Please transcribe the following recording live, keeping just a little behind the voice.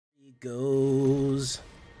goes.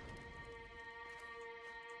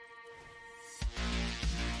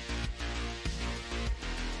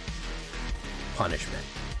 Punishment.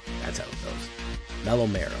 That's how it goes. Mellow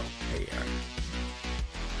Marrow. There you are.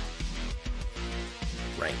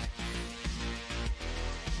 Rank.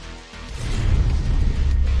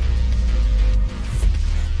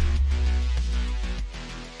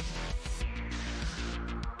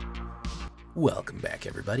 Welcome back,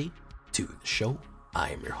 everybody, to the show.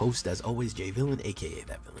 I am your host, as always, Jay Villain, aka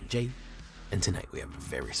That Villain Jay, and tonight we have a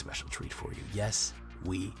very special treat for you. Yes,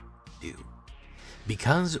 we do.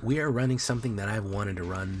 Because we are running something that I've wanted to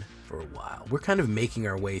run for a while. We're kind of making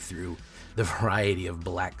our way through the variety of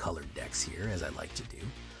black-colored decks here, as I like to do,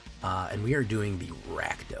 and we are doing the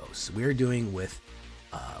Rakdos. We're doing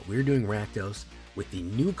Rakdos with the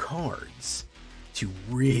new cards to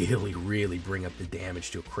really bring up the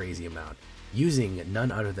damage to a crazy amount, using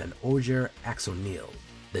none other than Ojer Axonil,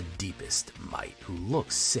 the Deepest Might, who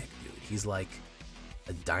looks sick, dude. He's like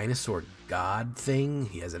a dinosaur god thing.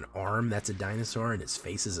 He has an arm that's a dinosaur, and his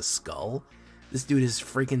face is a skull. This dude is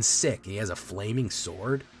freaking sick. He has a flaming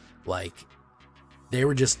sword. Like, they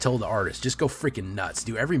were just told the artist, just go freaking nuts.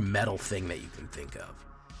 Do every metal thing that you can think of.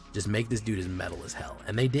 Just make this dude as metal as hell.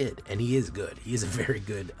 And they did, and he is good. He is a very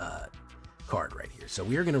good card right here. So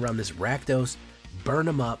we are going to run this Rakdos, burn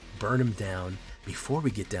him up, burn him down. Before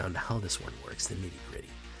we get down to how this one works, the nitty gritty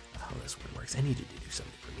of how this one works, I need you to do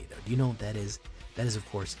something for me, though. Do you know what that is? That is, of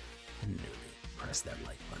course, tenderly press that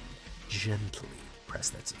like button, gently press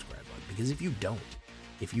that subscribe button. Because if you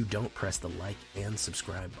don't press the like and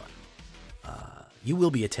subscribe button, you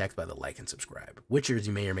will be attacked by the like and subscribe, which, as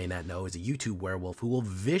you may or may not know, is a YouTube werewolf who will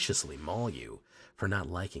viciously maul you for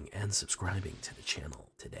not liking and subscribing to the channel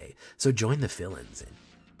today. So join the fill-ins and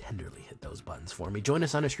tenderly hit those buttons for me. Join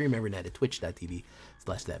us on a stream every night at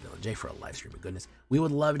twitch.tv/thatvillainj for a live stream of goodness. We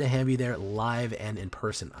would love to have you there live and in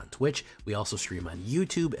person on Twitch. We also stream on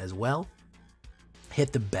YouTube as well.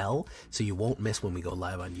 Hit the bell so you won't miss when we go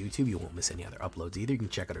live on YouTube. You won't miss any other uploads either. You can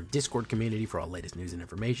check out our Discord community for all latest news and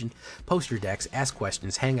information. Post your decks, ask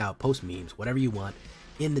questions, hang out, post memes, whatever you want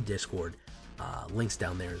in the Discord. Links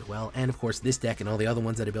down there as well. And of course, this deck and all the other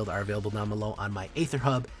ones that I build are available down below on my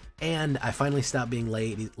AetherHub. And I finally stopped being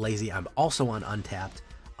lazy. I'm also on Untapped.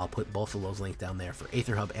 I'll put both of those links down there for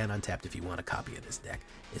AetherHub and Untapped if you want a copy of this deck.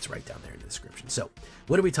 It's right down there in the description. So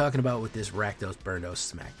what are we talking about with this Rakdos,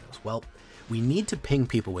 Burndos, Smackdos? Well, we need to ping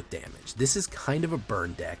people with damage. This is kind of a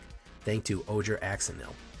burn deck, thanks to Ojer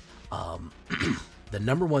Axonil. The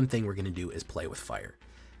number one thing we're going to do is play with fire.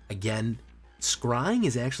 Again, scrying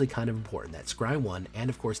is actually kind of important. That scry 1, and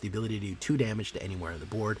of course the ability to do 2 damage to anywhere on the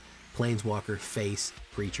board. Planeswalker, face,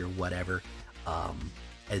 creature, whatever,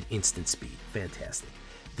 at instant speed. Fantastic.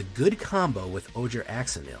 The good combo with Ojer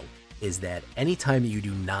Axonil is that anytime you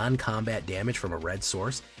do non-combat damage from a red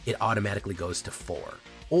source, it automatically goes to 4.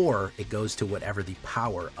 Or it goes to whatever the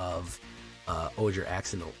power of Ojer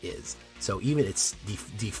Axonil is. So even it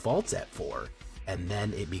defaults at 4, and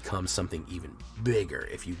then it becomes something even bigger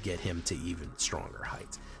if you get him to even stronger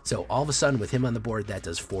heights. So all of a sudden, with him on the board, that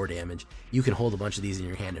does 4 damage. You can hold a bunch of these in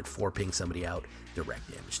your hand and 4-ping somebody out. Direct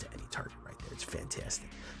damage to any target right there. It's fantastic.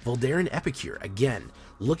 Voldaren Epicure, again,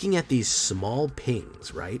 looking at these small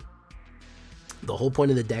pings, right? The whole point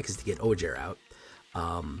of the deck is to get Ojer out.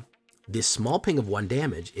 This small ping of 1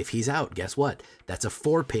 damage, if he's out, guess what? That's a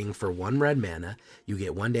 4-ping for 1 red mana. You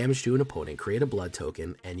get 1 damage to an opponent, create a blood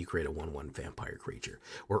token, and you create a 1/1 vampire creature.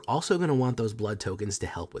 We're also going to want those blood tokens to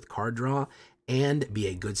help with card draw and be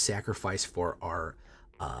a good sacrifice for our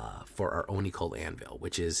Axonil Anvil,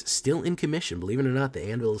 which is still in commission. Believe it or not, the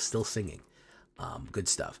Anvil is still singing. Good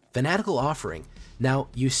stuff. Fanatical Offering. Now,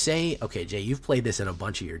 you say, okay, Jay, you've played this in a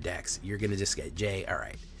bunch of your decks. You're going to just get, Jay, all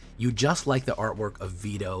right. You just like the artwork of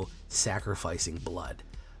Vito sacrificing blood.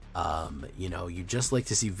 You know, you just like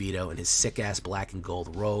to see Vito in his sick-ass black and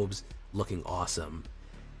gold robes looking awesome.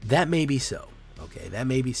 That may be so. Okay, that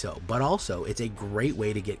may be so. But also, it's a great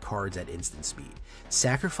way to get cards at instant speed.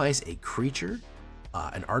 Sacrifice a creature,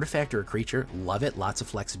 an artifact or a creature. Love it. Lots of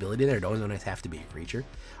flexibility there. Don't always have to be a creature.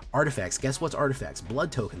 Artifacts. Guess what's artifacts?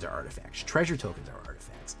 Blood tokens are artifacts. Treasure tokens are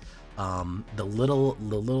artifacts. The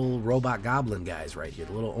little robot goblin guys right here,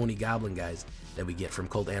 the little Oni goblin guys that we get from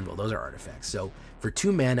Cold Anvil, those are artifacts. So for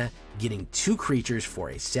 2 mana, getting 2 creatures for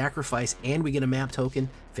a sacrifice, and we get a map token,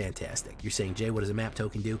 fantastic. You're saying, Jay, what does a map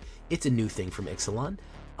token do? It's a new thing from Ixalan.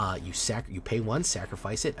 You pay 1,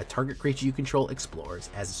 sacrifice it. A target creature you control explores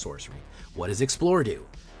as a sorcery. What does explore do?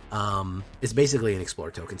 It's basically an explore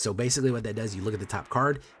token. So basically what that does, you look at the top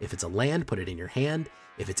card. If it's a land, put it in your hand.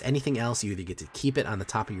 If it's anything else, you either get to keep it on the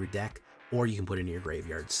top of your deck or you can put it in your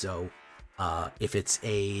graveyard. So If it's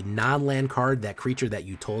a non-land card, that creature that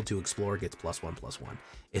you told to explore gets +1/+1.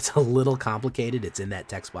 It's a little complicated. It's in that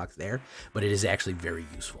text box there, but it is actually very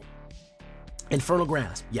useful. Infernal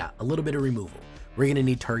Grasp, yeah, a little bit of removal. We're going to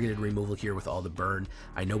need targeted removal here with all the burn.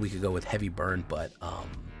 I know we could go with heavy burn, but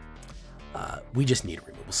we just need a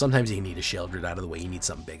removal. Sometimes you need a Sheoldred out of the way. You need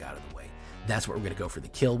something big out of the way. That's what we're going to go for the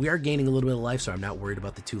kill. We are gaining a little bit of life, so I'm not worried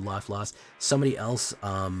about the 2 life loss. Somebody else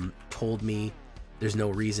told me there's no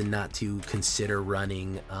reason not to consider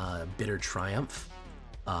running Bitter Triumph.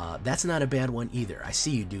 That's not a bad one either. I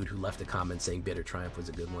see you, dude, who left a comment saying Bitter Triumph was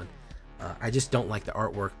a good one. I just don't like the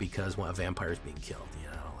artwork because a vampire is being killed. You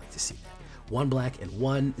know, I don't like to see that. 1 black and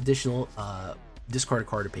 1 additional discard a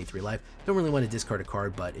card to pay 3 life. Don't really want to discard a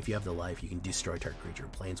card, but if you have the life, you can destroy target creature or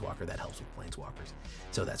planeswalker. That helps with planeswalkers.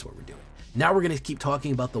 So that's what we're doing. Now we're going to keep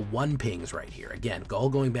talking about the 1 pings right here. Again, all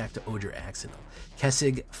going back to Ojer Axonil.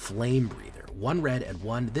 Kessig Flame Breather. 1 red and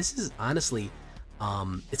 1. This is honestly,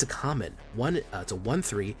 it's a common. It's a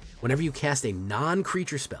 1/3. Whenever you cast a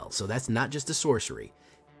non-creature spell, so that's not just a sorcery,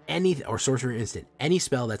 or sorcerer instant, any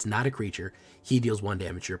spell that's not a creature, he deals 1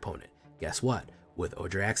 damage to your opponent. Guess what? With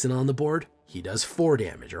Ojer Axonil on the board, he does 4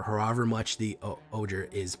 damage, or however much the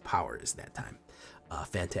Ojer is powers that time.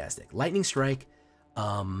 Fantastic. Lightning Strike,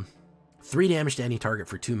 3 damage to any target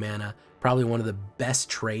for 2 mana. Probably one of the best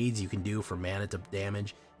trades you can do for mana to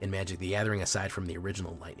damage in Magic the Gathering, aside from the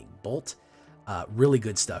original Lightning Bolt. Really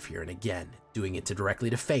good stuff here, and again, doing it directly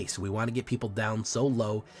to face. We want to get people down so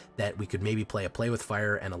low that we could maybe play a Play with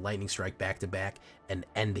Fire and a Lightning Strike back-to-back and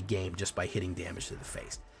end the game just by hitting damage to the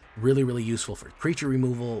face. Really, really useful for creature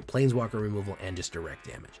removal, planeswalker removal, and just direct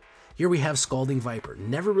damage. Here we have Scalding Viper.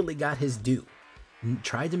 Never really got his due.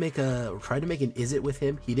 Tried to make an Izzet with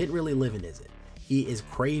him. He didn't really live in Izzet. He is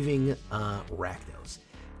craving Rakdos.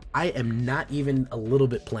 I am not even a little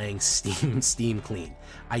bit playing Steam Clean.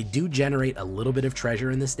 I do generate a little bit of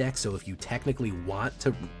treasure in this deck, so if you technically want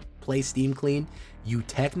to play Steam Clean, you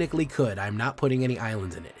technically could. I'm not putting any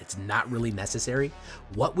islands in it. It's not really necessary.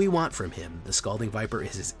 What we want from him, the Scalding Viper,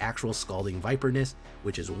 is his actual Scalding Viperness,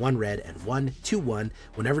 which is 1 red and 1, 2/1.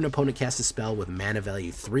 Whenever an opponent casts a spell with mana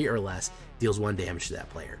value 3 or less, deals 1 damage to that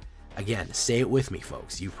player. Again, say it with me,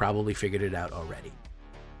 folks. You've probably figured it out already.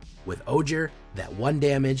 With Ojer, that 1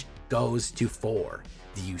 damage goes to 4.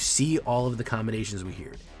 Do you see all of the combinations we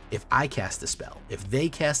heard? If I cast a spell, if they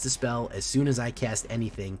cast a spell, as soon as I cast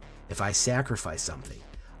anything, if I sacrifice something,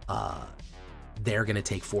 they're going to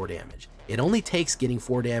take 4 damage. It only takes getting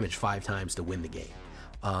 4 damage 5 times to win the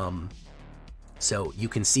game. So you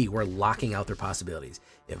can see we're locking out their possibilities.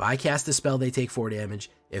 If I cast a spell, they take 4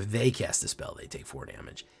 damage. If they cast a spell, they take 4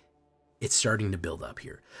 damage. It's starting to build up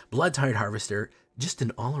here. Blood-Tide Harvester, just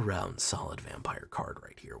an all-around solid vampire card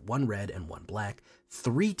right here. 1 red and 1 black,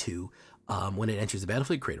 3/2. When it enters the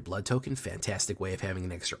battlefield, create a blood token. Fantastic way of having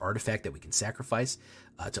an extra artifact that we can sacrifice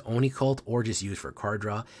to Oni Cult or just use for a card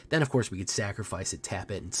draw. Then, of course, we could sacrifice it,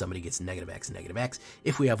 tap it, and somebody gets -X.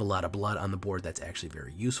 If we have a lot of blood on the board, that's actually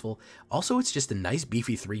very useful. Also, it's just a nice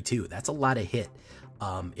beefy 3/2. That's a lot of hit.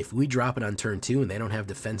 If we drop it on turn 2 and they don't have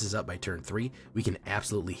defenses up by turn 3, we can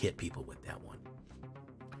absolutely hit people with that one.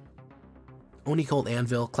 Oni Cult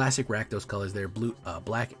Anvil, classic Rakdos colors there, blue,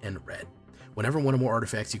 black, and red. Whenever one or more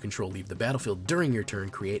artifacts you control leave the battlefield during your turn,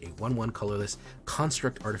 create a 1/1 colorless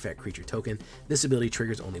construct artifact creature token. This ability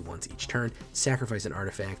triggers only once each turn. Sacrifice an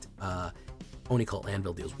artifact. Oni Cult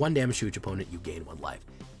Anvil deals 1 damage to each opponent. You gain 1 life.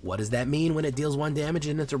 What does that mean when it deals 1 damage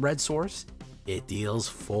and it's a red source? It deals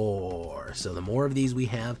 4. So the more of these we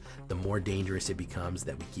have, the more dangerous it becomes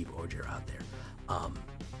that we keep Ojer out there.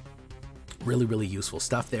 Really, really useful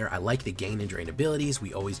stuff there. I like the gain and drain abilities.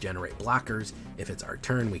 We always generate blockers. If it's our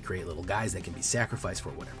turn, we create little guys that can be sacrificed for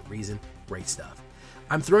whatever reason. Great stuff.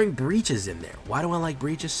 I'm throwing Breaches in there. Why do I like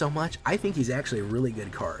Breaches so much? I think he's actually a really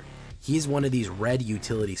good card. He's one of these red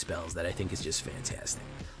utility spells that I think is just fantastic.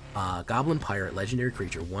 Goblin Pirate, legendary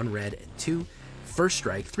creature, 1 red and 2. First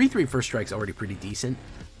strike, 3/3 first strike's already pretty decent.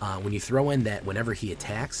 When you throw in that whenever he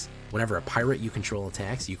attacks, whenever a pirate you control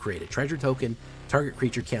attacks, you create a treasure token. Target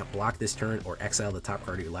creature can't block this turn or exile the top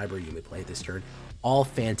card of your library. You may play it this turn. All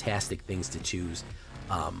fantastic things to choose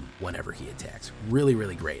whenever he attacks. Really,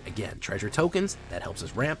 really great. Again, treasure tokens, that helps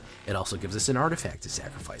us ramp. It also gives us an artifact to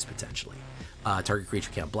sacrifice potentially. Target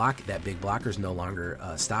creature can't block. That big blocker is no longer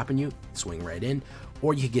stopping you. Swing right in.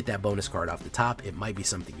 Or you could get that bonus card off the top. It might be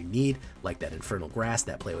something you need, like that Infernal Grass,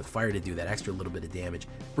 that Play with Fire to do that extra little bit of damage.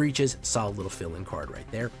 Breaches, solid little fill-in card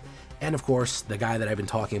right there. And of course, the guy that I've been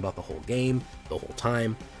talking about the whole game, the whole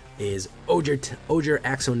time, is Ojer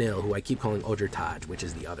Axonil, who I keep calling Ojer Taj, which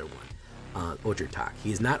is the other one. Ojer Tak.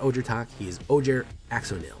 He is not Ojer Tak, he is Ojer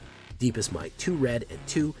Axonil. Deepest Might. 2 red and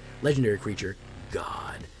 2 legendary creature,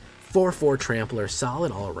 God. 4/4 Trampler,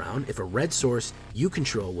 solid all around. If a red source you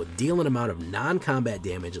control would deal an amount of non-combat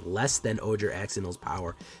damage less than Ojer Axonil's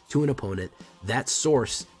power to an opponent, that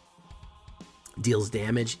source deals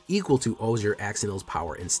damage equal to Ojer Axonil's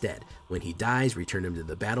power instead. When he dies, return him to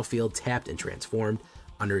the battlefield, tapped and transformed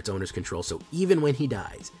under its owner's control. So even when he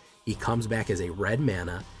dies, he comes back as a red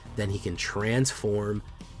mana, then he can transform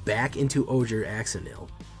back into Ojer Axonil,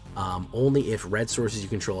 only if red sources you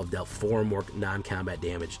control have dealt 4 or more non-combat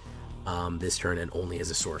damage this turn, and only as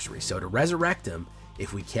a sorcery. So to resurrect him,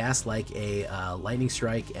 if we cast like a lightning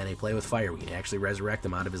strike and a play with fire, we can actually resurrect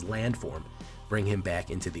him out of his land form, bring him back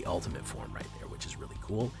into the ultimate form right there, which is really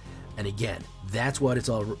cool. And again, that's what it's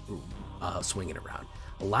all swinging around.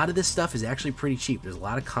 A lot of this stuff is actually pretty cheap. There's a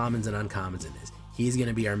lot of commons and uncommons in this. He's going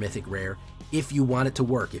to be our mythic rare if you want it to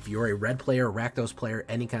work. If you're a red player, a Rakdos player,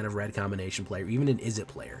 any kind of red combination player, even an Izzet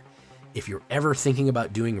player, if you're ever thinking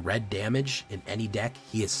about doing red damage in any deck,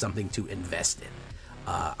 he is something to invest in.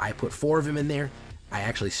 I put 4 of him in there. I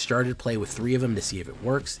actually started play with 3 of them to see if it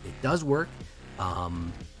works. It does work.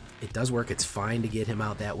 It does work. It's fine to get him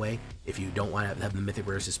out that way if you don't want to have the mythic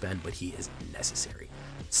rare suspend, but he is necessary.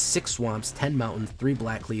 6 swamps, 10 mountains, 3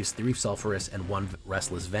 black cleaves, 3 sulfurous, and 1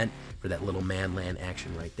 restless vent for that little man land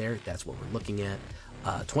action right there. That's what we're looking at.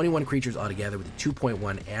 21 creatures altogether with a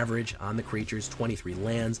 2.1 average on the creatures, 23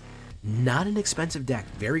 lands. Not an expensive deck,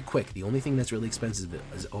 very quick. The only thing that's really expensive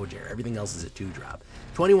is Ojer. Everything else is a 2-drop.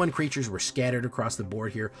 21 creatures were scattered across the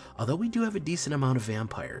board here, although we do have a decent amount of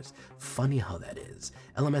vampires. Funny how that is.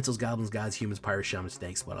 Elementals, goblins, gods, humans, pirates, shamans,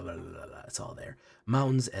 snakes, blah, blah, blah, blah, blah. It's all there.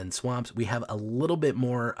 Mountains and swamps. We have a little bit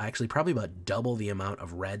more, actually probably about double the amount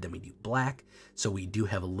of red than we do black. So we do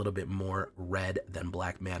have a little bit more red than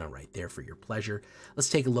black mana right there for your pleasure. Let's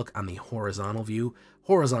take a look on the horizontal view.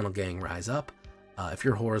 Horizontal gang, rise up. If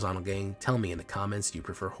you're horizontal gang, tell me in the comments, do you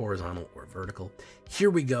prefer horizontal or vertical?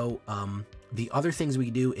 Here we go. The other things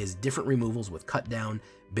we do is different removals with cut down,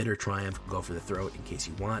 bitter triumph, go for the throat in case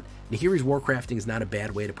you want. Nahiri's Warcrafting is not a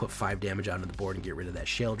bad way to put 5 damage onto the board and get rid of that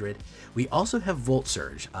Sheoldred. We also have Volt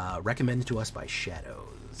Surge, recommended to us by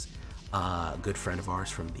Shadows, a good friend of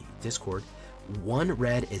ours from the Discord. 1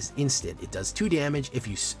 red is instant. It does 2 damage if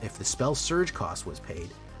the spell's surge cost was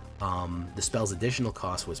paid. The spell's additional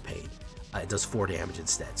cost was paid. It does 4 damage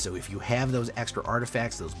instead. So if you have those extra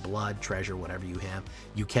artifacts, those blood, treasure, whatever you have,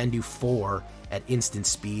 you can do 4 at instant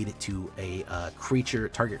speed to a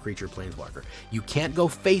target creature, planeswalker. You can't go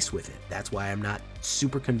face with it. That's why I'm not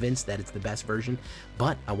super convinced that it's the best version,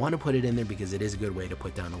 but I want to put it in there because it is a good way to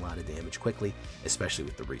put down a lot of damage quickly, especially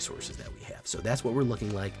with the resources that we have. So that's what we're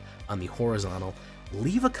looking like on the horizontal.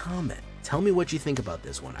 Leave a comment. Tell me what you think about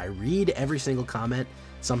this one. I read every single comment.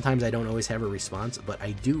 Sometimes I don't always have a response, but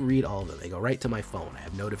I do read all of them. They go right to my phone. I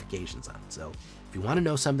have notifications on. So if you want to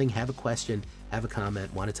know something, have a question, have a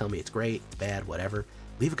comment, want to tell me it's great, it's bad, whatever,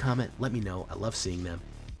 leave a comment, let me know. I love seeing them.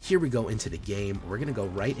 Here we go into the game. We're going to go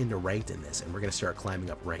right into ranked in this, and we're going to start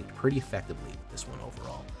climbing up ranked pretty effectively with this one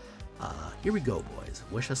overall. Here we go, boys.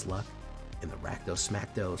 Wish us luck in the Rakdos,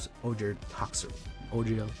 Smackdos, Ojer Toxer,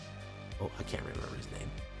 Ojer. Oh, I can't remember his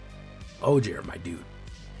name. Ojer, my dude.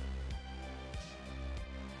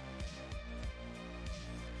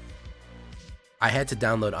 I had to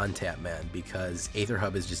download Untap, man, because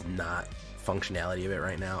AetherHub is just not functionality of it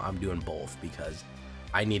right now. I'm doing both because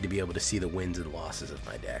I need to be able to see the wins and losses of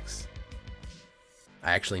my decks.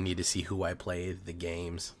 I actually need to see who I play the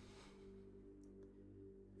games.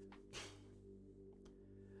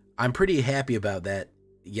 I'm pretty happy about that.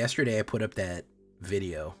 Yesterday I put up that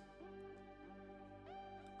video.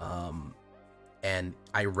 And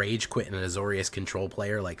I rage quit an Azorius control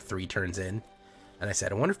player like 3 turns in. And I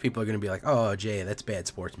said, I wonder if people are going to be like, oh, Jay, that's bad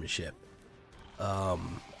sportsmanship.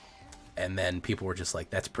 And then people were just like,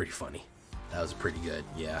 that's pretty funny. That was pretty good.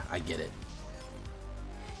 Yeah, I get it.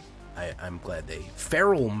 I'm glad they...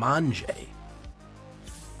 Feral Manje.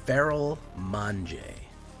 Feral Manje.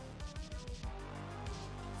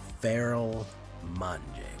 Feral Manje.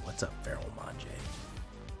 What's up, Feral Manje?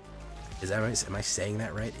 Is that right? Am I saying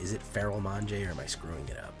that right? Is it Feral Manje or am I screwing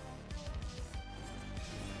it up?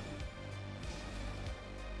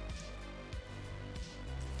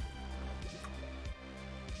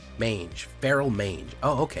 Mange. Feral Mange.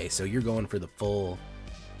 Oh, okay. So you're going for the full...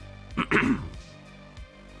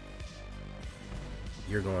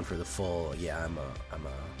 You're going for the full... Yeah,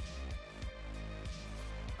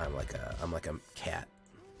 I'm like a cat.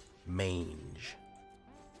 Mange.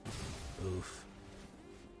 Oof.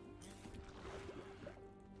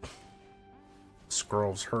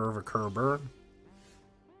 Scrolls Herv Kerber.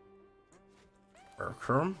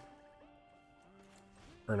 Urkrum.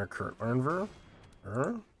 Kurt Anvil.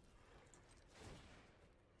 Or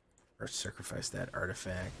sacrifice that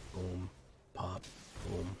artifact. Boom. Pop.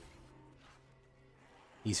 Boom.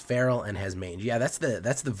 He's feral and has mange. Yeah, that's the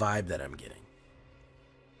vibe that I'm getting.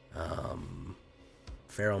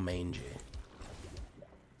 Feral mange.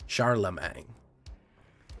 Charlemagne.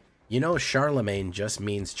 You know, Charlemagne just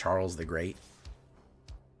means Charles the Great.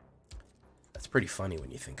 That's pretty funny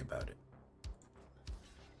when you think about it.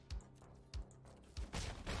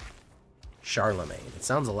 Charlemagne. It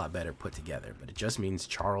sounds a lot better put together, but it just means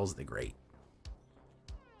Charles the Great.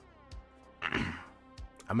 I'm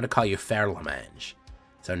going to call you Ferlamange.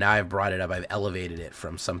 So now I've brought it up. I've elevated it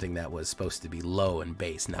from something that was supposed to be low and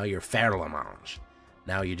base. Now you're Ferlamange.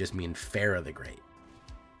 Now you just mean Pharaoh the Great.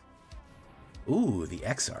 Ooh, the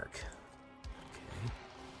Exarch. Okay.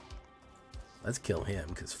 Let's kill him,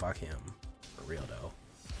 because fuck him. For real, though.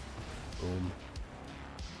 Boom.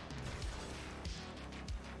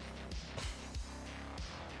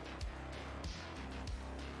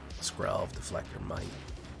 Skrelv, Deflector, Might.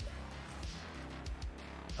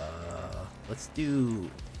 Let's do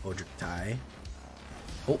Ojer Axonil.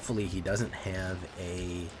 Hopefully he doesn't have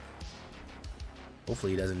a...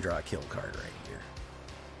 Hopefully he doesn't draw a kill card right here.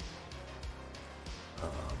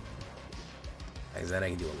 Because then I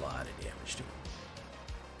can do a lot of damage to him.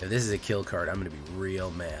 If this is a kill card, I'm going to be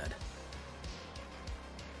real mad.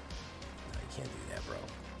 No, you can't do that, bro.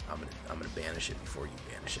 I'm gonna banish it before you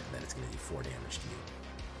banish it, and then it's going to do 4 damage to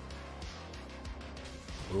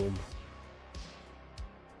you. Boom.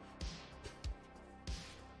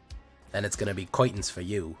 Then it's going to be Coitance for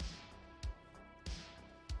you.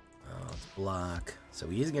 Oh, let's block. So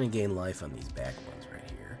he is going to gain life on these back ones right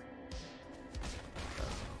here.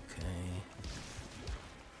 Okay.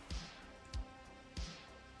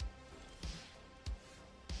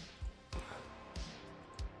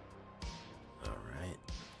 Alright.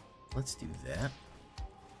 Let's do that.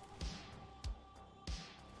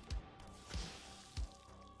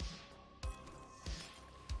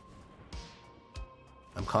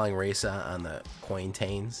 I'm calling Reza on the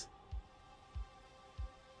Cointains.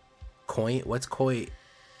 What's Coitans?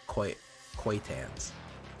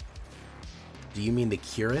 Do you mean the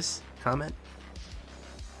Curious comment?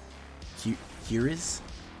 Curious?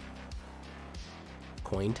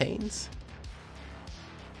 Cointains?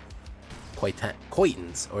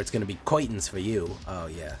 Coitans, or it's gonna be Coitans for you. Oh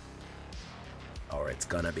yeah. Or it's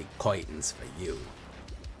gonna be Coitans for you.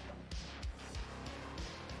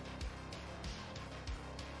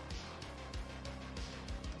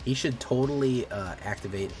 He should totally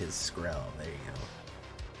activate his Skrell. There you go.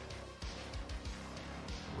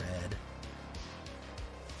 Red.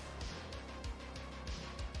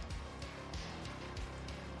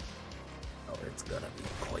 Oh, it's gonna be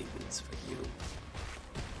Coitance for you.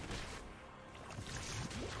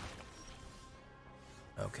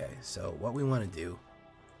 Okay, so what we want to do,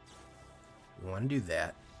 we want to do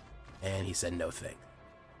that, and he said no thing.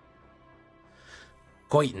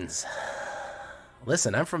 Coitance.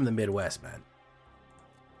 Listen, I'm from the Midwest, man.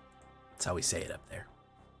 That's how we say it up there.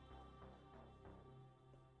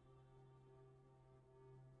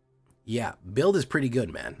 Yeah, build is pretty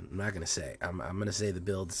good, man. I'm not gonna say. I'm gonna say the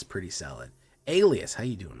build is pretty solid. Alias, how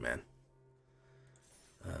you doing, man?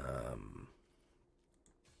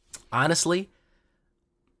 Honestly,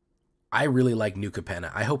 I really like New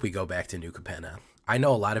Capenna. I hope we go back to New Capenna. I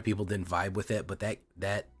know a lot of people didn't vibe with it, but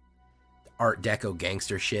that Art Deco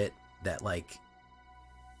gangster shit, that like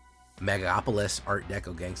Megapolis Art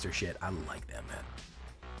Deco gangster shit, I like that, man.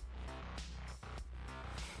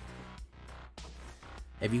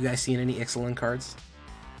 Have you guys seen any Ixalan cards?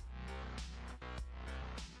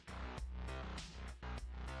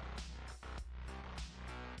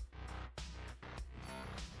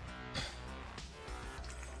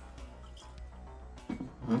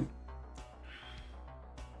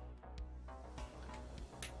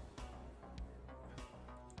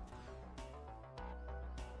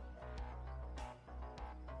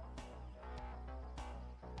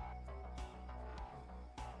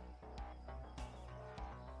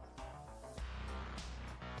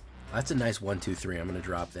 That's a nice 1, 2, 3. I'm gonna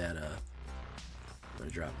drop that.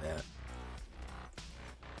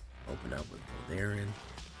 Open up with Boldarin.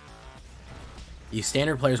 You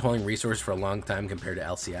standard players holding resources for a long time compared to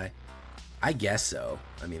LCI? I guess so.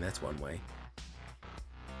 I mean, that's one way.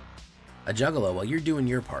 A Juggalo, well, you're doing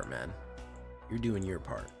your part, man. You're doing your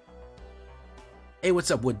part. Hey, what's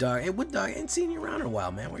up, Wood Dog? Hey, Wood Dog, I ain't seen you around in a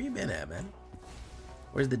while, man. Where you been at, man?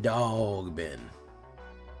 Where's the dog been?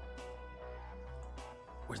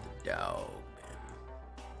 Where's the dog been?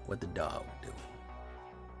 What the dog doing?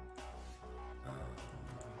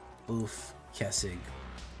 Oof, Kessig.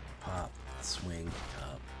 pop, swing,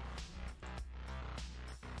 up.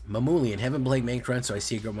 Mamulian, haven't played main run, so I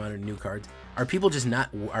see a good amount of new cards. Are people just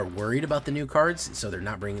are worried about the new cards, so they're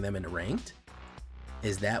not bringing them into ranked?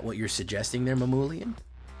 Is that what you're suggesting there, Mamulian?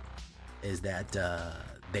 Is that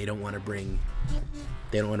they don't want to bring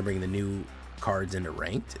the new cards into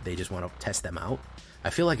ranked? They just want to test them out. I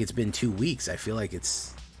feel like it's been 2 weeks. I feel like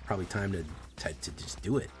it's probably time to just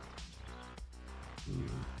do it.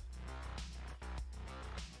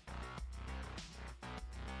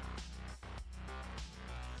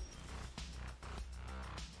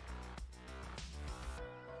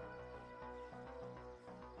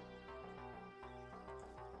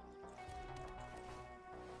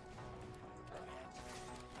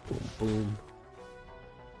 Boom, boom.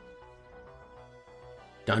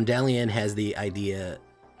 Dondalian has the idea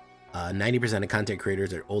 90% of content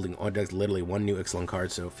creators are holding literally one new Ixalan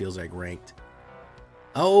card, so it feels like ranked.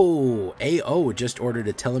 Oh, AO just ordered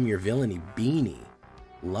a Tell Him Your Villainy beanie.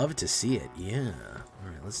 Love to see it. Yeah. All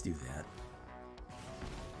right, let's do that.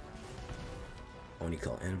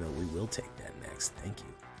 Axonil Anvil, we will take that next. Thank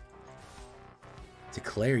you.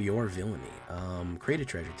 Declare your villainy. Create a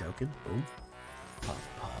treasure token. Boom. Pop,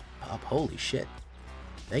 pop, pop. Holy shit.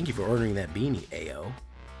 Thank you for ordering that beanie, AO.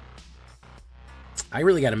 I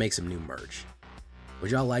really got to make some new merch.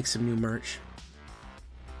 Would y'all like some new merch?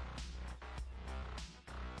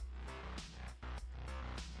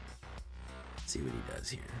 Let's see what he does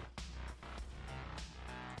here.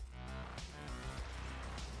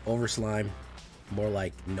 Over slime. More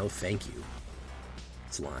like no thank you.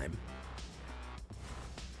 Slime.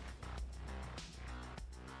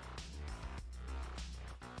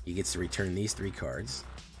 He gets to return these 3 cards.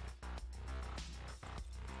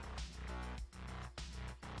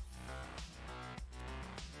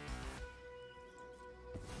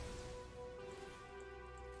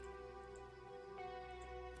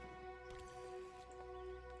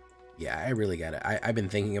 Yeah, I really got it. I've been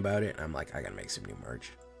thinking about it, and I'm like, I gotta make some new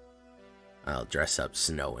merch. I'll dress up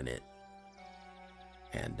Snow in it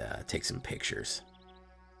and take some pictures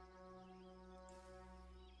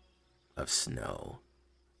of Snow.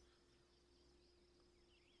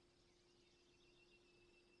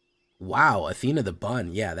 Wow, Athena the Bun.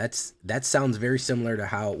 Yeah, that sounds very similar to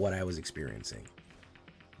what I was experiencing.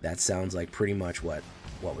 That sounds like pretty much what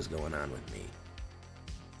was going on with me.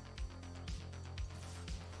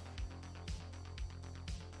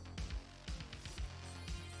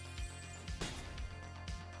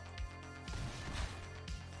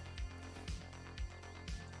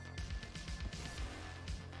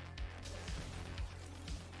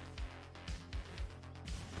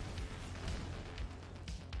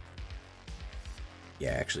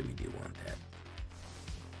 Yeah, actually, we do want that.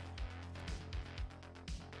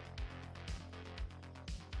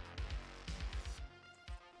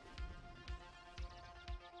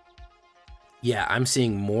 Yeah, I'm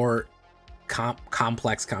seeing more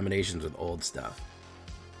complex combinations with old stuff.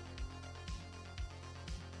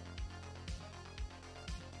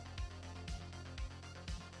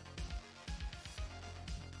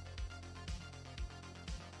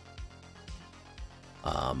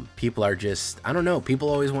 People are just, I don't know, people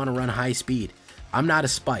always want to run high speed. I'm not a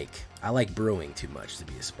spike. I like brewing too much to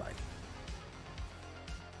be a spike.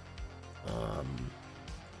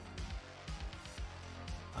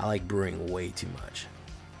 I like brewing way too much.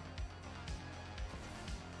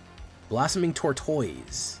 Blossoming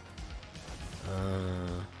Tortoise.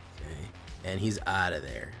 Okay. And he's out of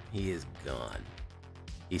there. He is gone.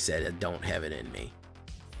 He said, I don't have it in me.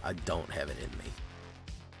 I don't have it in me.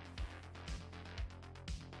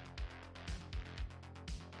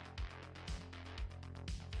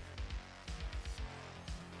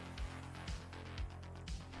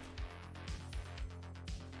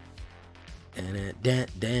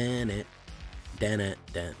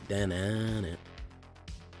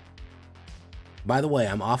 By the way,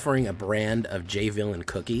 I'm offering a brand of J-Villain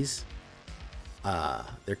cookies.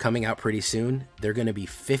 They're coming out pretty soon. They're going to be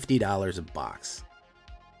 $50 a box.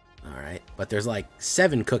 All right, but there's like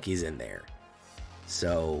 7 cookies in there.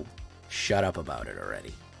 So shut up about it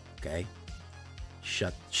already. Okay?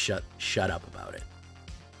 Shut up about it.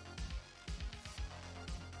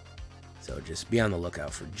 So just be on the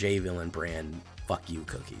lookout for J-Villain brand fuck you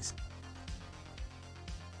cookies.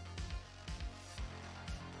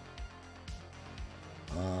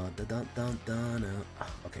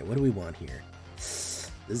 Okay, what do we want here?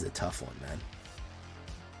 This is a tough one, man.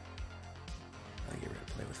 I'll get ready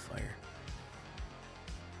to play with fire.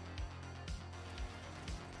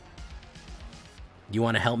 You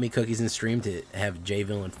want to help me, Cookies and Stream, to have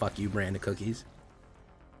J-Villain fuck you brand of cookies?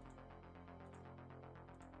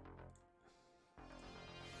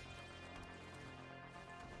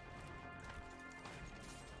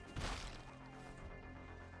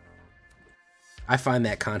 I find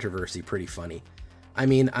that controversy pretty funny. I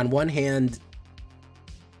mean, on one hand,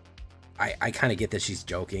 I kind of get that she's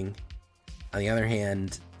joking. On the other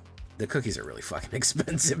hand, the cookies are really fucking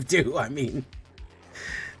expensive too. I mean,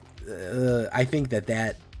 I think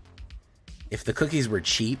that if the cookies were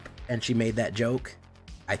cheap and she made that joke,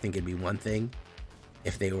 I think it'd be one thing.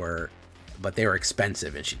 If they were, but they were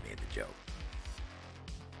expensive and she made the joke.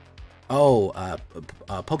 Oh,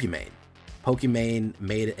 Pokimane. Pokimane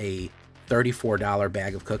made a $34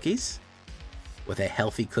 bag of cookies with a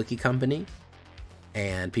healthy cookie company.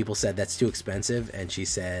 And people said that's too expensive. And she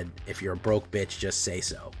said, if you're a broke bitch, just say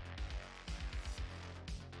so.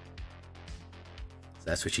 So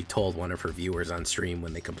that's what she told one of her viewers on stream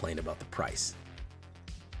when they complained about the price.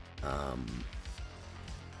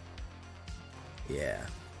 Yeah.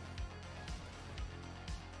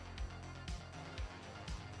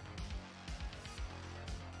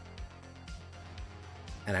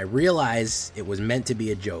 And I realize it was meant to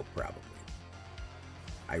be a joke, probably.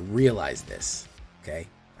 I realize this, okay?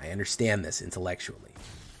 I understand this intellectually.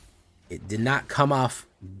 It did not come off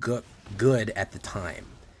good at the time.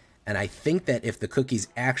 And I think that if the cookies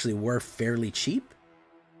actually were fairly cheap,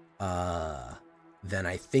 then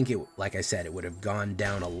I think it, like I said, it would have gone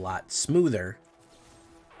down a lot smoother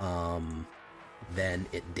than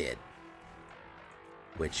it did.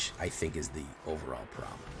 Which I think is the overall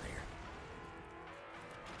problem there.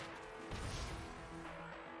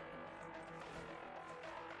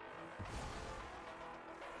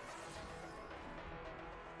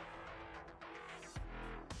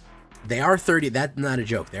 They are that's not a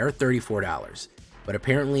joke. They are $34, but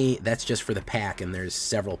apparently that's just for the pack, and there's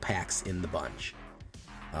several packs in the bunch.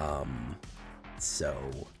 So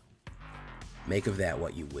make of that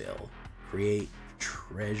what you will. Create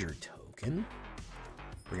treasure token.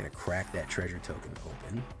 We're gonna crack that treasure token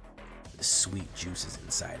open. The sweet juices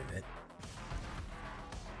inside of it,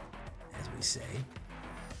 as we say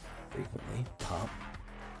frequently. Pop.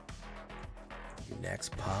 Your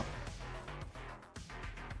next pop.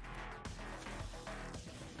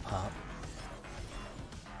 Pop.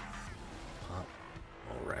 Pop.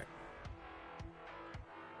 All right.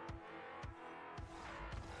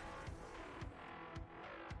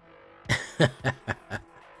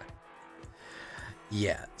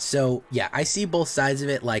 Yeah. So, yeah, I see both sides of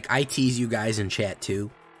it. Like, I tease you guys in chat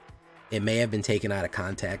too. It may have been taken out of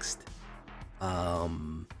context.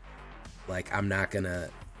 Like, I'm not gonna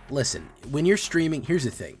listen. When you're streaming, here's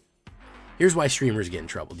the thing. Here's why streamers get in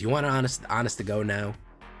trouble. Do you want honest to go now?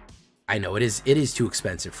 I know it is too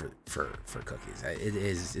expensive for cookies.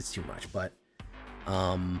 It's too much, but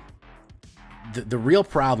the real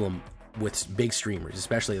problem with big streamers,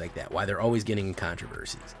 especially like that, why they're always getting in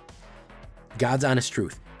controversies. God's honest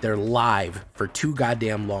truth, they're live for too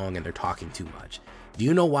goddamn long and they're talking too much. Do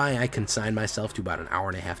you know why I consign myself to about an hour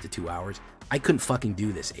and a half to 2 hours? I couldn't fucking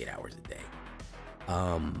do this 8 hours a day.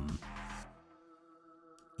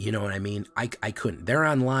 You know what I mean? I couldn't. They're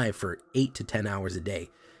on live for 8 to 10 hours a day.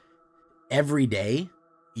 Every day,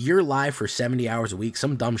 you're live for 70 hours a week.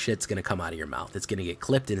 Some dumb shit's going to come out of your mouth. It's going to get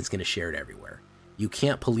clipped and it's going to share it everywhere. You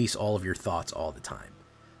can't police all of your thoughts all the time.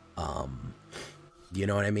 You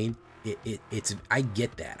know what I mean? It's I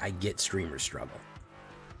get that. I get streamers struggle.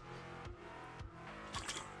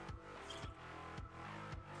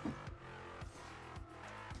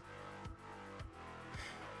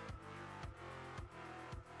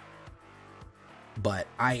 But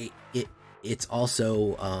it's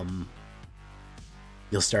also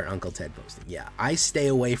you'll start Uncle Ted posting. Yeah, I stay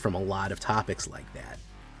away from a lot of topics like that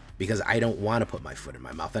because I don't want to put my foot in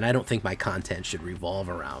my mouth, and I don't think my content should revolve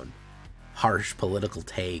around harsh political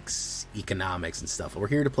takes, economics, and stuff. We're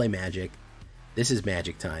here to play Magic. This is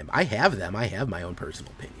Magic time. I have them. I have my own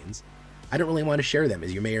personal opinions. I don't really want to share them.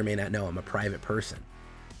 As you may or may not know, I'm a private person,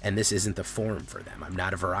 and this isn't the forum for them. I'm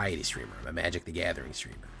not a variety streamer. I'm a Magic the Gathering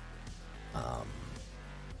streamer.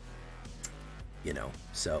 You know,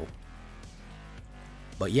 so,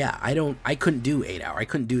 but yeah, I couldn't do 8 hours. I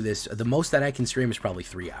couldn't do this. The most that I can stream is probably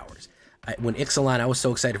 3 hours. When Ixalan, I was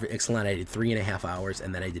so excited for Ixalan, I did 3.5 hours,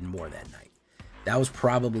 and then I did more that night. That was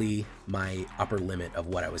probably my upper limit of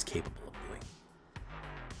what I was capable of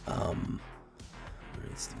doing.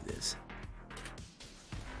 Let's do this.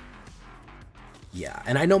 Yeah,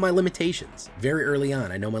 and I know my limitations very early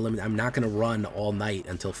on. I know my limit. I'm not going to run all night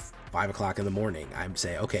until 5 o'clock in the morning. I'm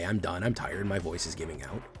saying, okay, I'm done. I'm tired. My voice is giving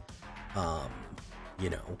out. You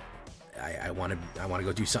know, I want to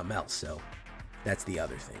go do something else. So that's the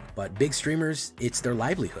other thing. But big streamers, it's their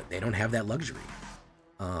livelihood. They don't have that luxury.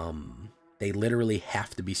 They literally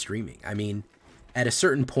have to be streaming. I mean, at a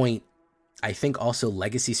certain point, I think also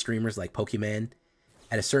legacy streamers like Pokimane,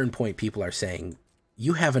 at a certain point, people are saying,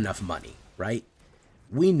 you have enough money, right?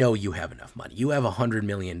 We know you have enough money. You have $100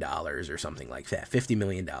 million or something like that, $50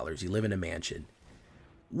 million. You live in a mansion.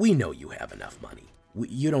 We know you have enough money.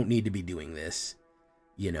 You don't need to be doing this.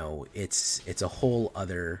 You know, it's a whole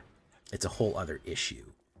other issue.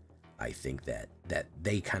 I think that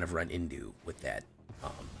they kind of run into with that,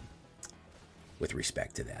 with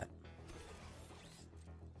respect to that.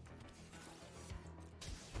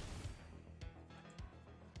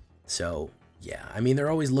 So, yeah, I mean, they're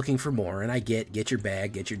always looking for more, and I get your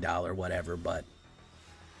bag, get your dollar, whatever, but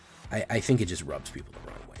I think it just rubs people the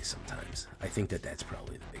wrong way sometimes. I think that that's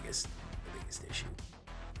probably the biggest issue.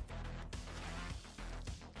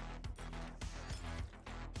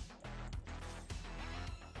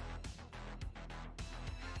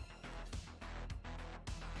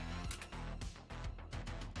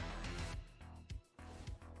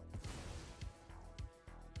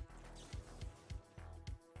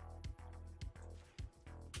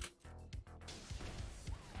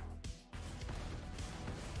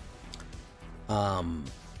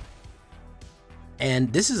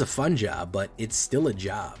 And this is a fun job, but it's still a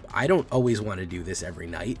job. I don't always want to do this every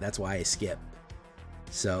night. That's why I skip.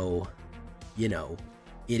 So, you know,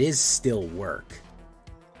 it is still work.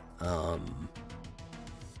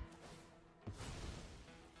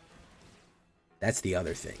 That's the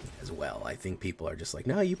other thing as well. I think people are just like,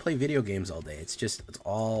 no, you play video games all day. It's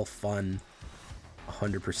all fun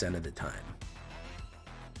 100% of the time.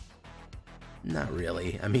 Not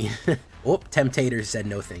really. I mean, oh, Temptator said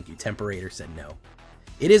no thank you. Temperator said no.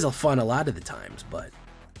 It is a fun a lot of the times, but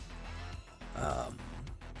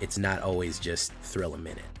it's not always just thrill a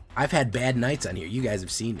minute. I've had bad nights on here. You guys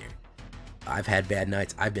have seen it. I've had bad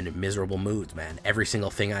nights. I've been in miserable moods, man. Every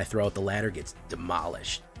single thing I throw at the ladder gets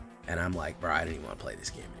demolished. And I'm like, bro, I don't even want to play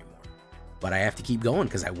this game anymore. But I have to keep going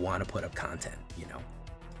because I want to put up content, you know.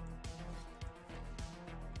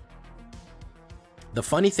 The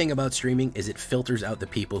funny thing about streaming is it filters out the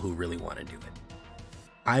people who really want to do it.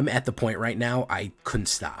 I'm at the point right now, I couldn't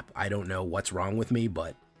stop. I don't know what's wrong with me,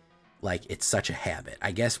 but like, it's such a habit.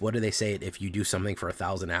 I guess, what do they say? If you do something for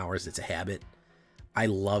 1,000 hours, it's a habit. I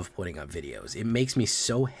love putting up videos. It makes me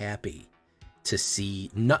so happy to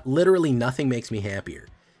see, literally nothing makes me happier.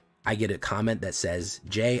 I get a comment that says,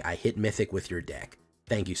 Jay, I hit Mythic with your deck.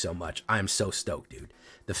 Thank you so much. I'm so stoked, dude.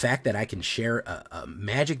 The fact that I can share a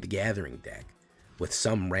Magic the Gathering deck with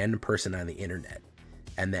some random person on the internet,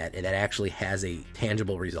 and that it actually has a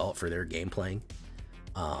tangible result for their game playing,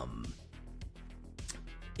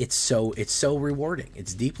 it's so rewarding.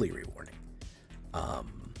 It's deeply rewarding,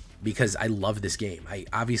 because I love this game. I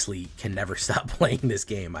obviously can never stop playing this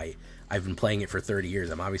game. I've been playing it for 30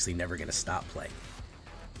 years. I'm obviously never going to stop playing.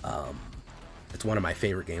 It's one of my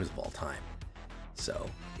favorite games of all time, so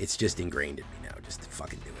it's just ingrained in me now, just to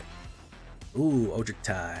fucking do it. Ooh, Ojer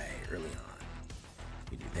early on.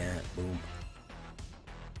 We do that, boom.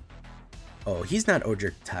 Oh, he's not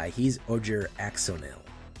Ojer, he's Ojer Axonil.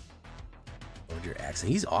 Ojer Axonil.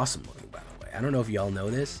 He's awesome looking, by the way. I don't know if y'all know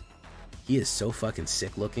this. He is so fucking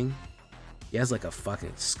sick looking. He has like a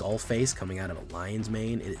fucking skull face coming out of a lion's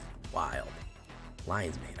mane. It is wild.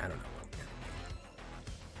 Lion's mane, I don't know what kind of mane.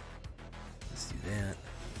 Let's do that.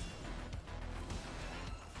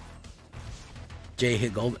 Jay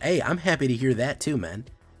hit gold. Hey, I'm happy to hear that too, man.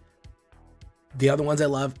 The other ones I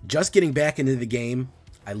love, just getting back into the game.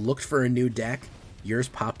 I looked for a new deck. Yours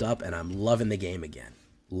popped up, and I'm loving the game again.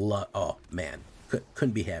 Oh, man.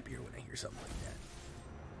 Couldn't be happier when I hear something like that.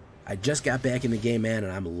 I just got back in the game, man,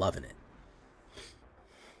 and I'm loving it.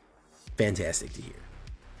 Fantastic to hear.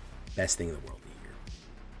 Best thing in the world to hear.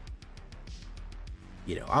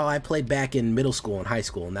 You know, oh, I played back in middle school and high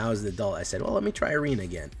school, and now as an adult, I said, well, let me try Arena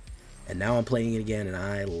again. And now I'm playing it again, and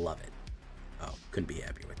I love it. Oh, couldn't be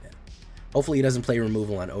happier with that. Hopefully he doesn't play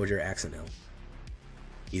removal on Ojer Axonil.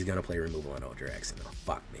 He's going to play removal on Ojer Axonil.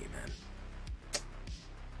 Fuck me, man.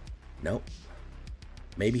 Nope.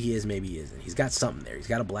 Maybe he is, maybe he isn't. He's got something there. He's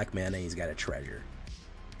got a black mana. He's got a treasure.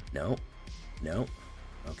 No. No.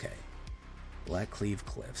 Okay. Black Cleave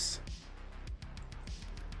Cliffs.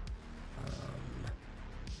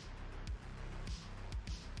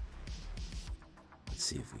 Let's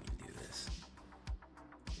see if we can do this.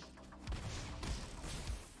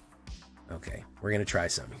 Okay. We're going to try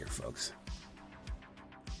something here, folks.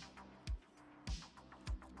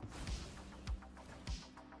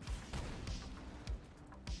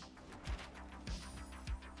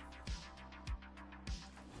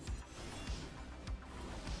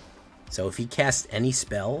 So if he casts any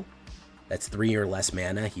spell that's 3 or less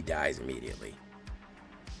mana, he dies immediately.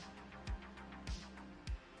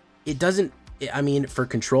 It doesn't I mean, for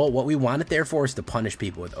control, what we want it there for is to punish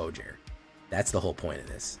people with Ojer. That's the whole point of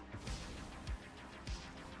this.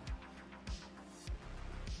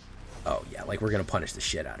 Oh, yeah, like we're going to punish the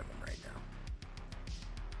shit out of him right now.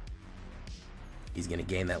 He's going to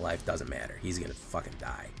gain that life, doesn't matter. He's going to fucking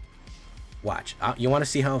die. Watch. You want to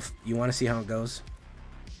see how it goes?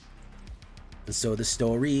 And so the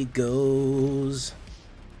story goes.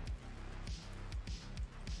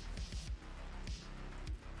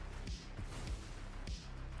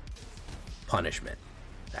 Punishment.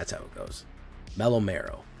 That's how it goes. Mellow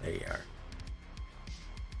Marrow. There you are.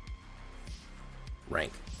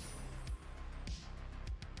 Rank.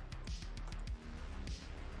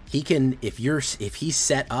 He can, if he's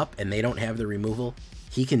set up and they don't have the removal,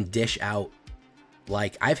 he can dish out,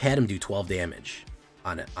 like, I've had him do 12 damage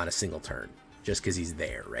on a single turn, just because he's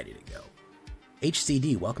there, ready to go.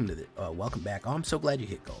 HCD, welcome to the, welcome back. Oh, I'm so glad you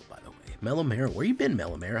hit gold, by the way. Mellow Marrow, where you been,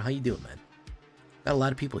 Mellow Marrow? How you doing, man? Got a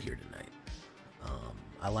lot of people here tonight.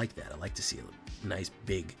 I like that. I like to see a nice,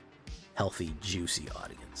 big, healthy, juicy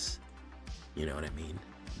audience. You know what I mean?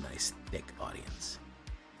 Nice, thick audience.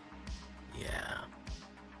 Yeah.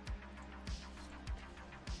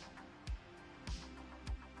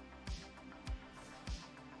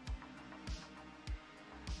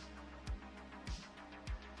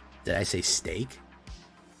 Did I say steak?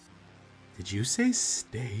 Did you say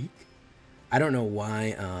steak? I don't know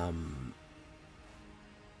why.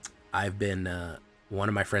 I've been one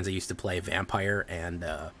of my friends that used to play Vampire and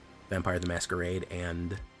Vampire the Masquerade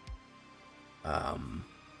and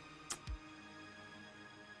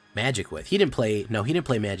Magic with. He didn't play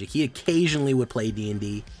Magic. He occasionally would play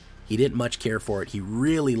D&D. He didn't much care for it. He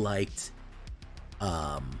really liked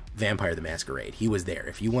Vampire the Masquerade. He was there.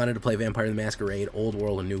 If you wanted to play Vampire the Masquerade, Old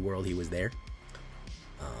World and New World, he was there.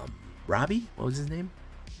 Robbie? What was his name?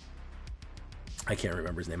 I can't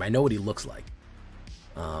remember his name. I know what he looks like.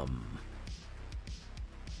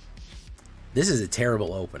 This is a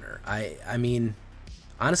terrible opener. I mean,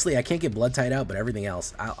 honestly, I can't get Blood Tide out, but everything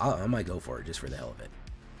else, I might go for it just for the hell of it.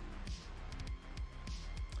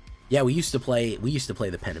 Yeah, we used to play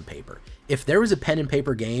the pen and paper. If there was a pen and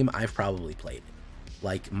paper game, I've probably played it.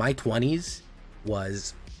 Like, my 20s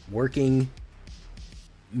was working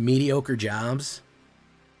mediocre jobs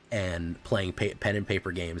and playing pen and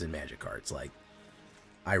paper games and Magic cards. Like,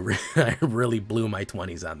 I really blew my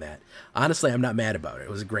 20s on that. Honestly, I'm not mad about it. It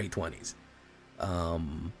was a great 20s.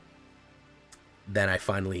 Then I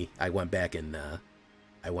went back and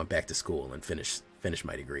I went back to school and finished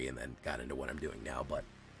my degree and then got into what I'm doing now. But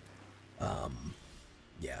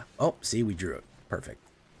yeah. Oh, see, we drew it. Perfect.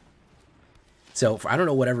 So for, I don't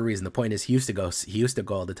know, whatever reason, the point is he used to go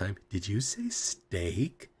all the time. Did you say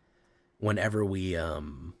steak? Whenever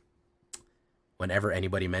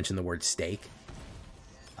anybody mentioned the word steak.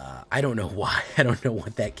 I don't know why. I don't know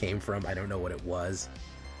what that came from. I don't know what it was.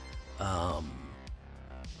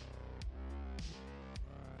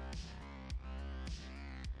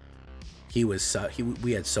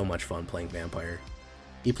 We had so much fun playing Vampire.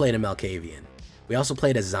 He played a Malkavian. We also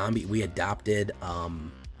played a zombie. We adopted,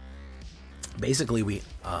 basically we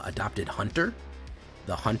adopted Hunter,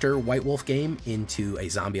 the Hunter White Wolf game, into a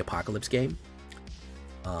zombie apocalypse game,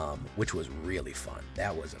 which was really fun.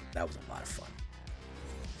 That was a lot of fun.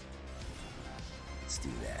 Let's do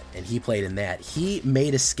that. And he played in that. He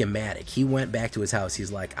made a schematic. He went back to his house. He's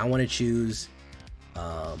like, I want to choose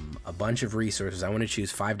a bunch of resources. I want to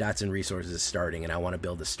choose 5 dots in resources starting, and I want to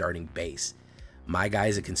build a starting base. My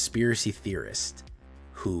guy's a conspiracy theorist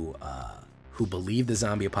who believed the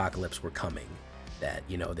zombie apocalypse were coming, that,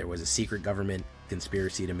 you know, there was a secret government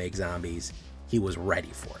conspiracy to make zombies. He was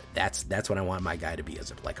ready for it. That's what I want my guy to be,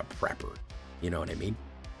 as like a prepper. You know what I mean?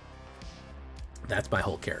 That's my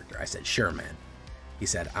whole character. I said, sure, man. He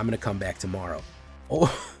said, I'm going to come back tomorrow.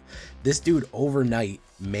 Oh, this dude overnight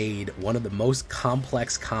made one of the most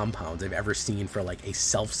complex compounds I've ever seen for like a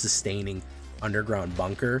self-sustaining underground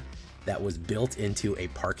bunker that was built into a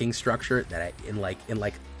parking structure that in like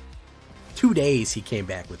 2 days he came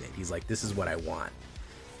back with it. He's like, this is what I want.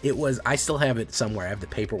 It was, I still have it somewhere. I have the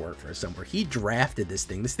paperwork for it somewhere. He drafted this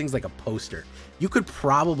thing. This thing's like a poster. You could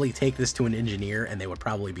probably take this to an engineer and they would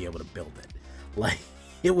probably be able to build it. Like,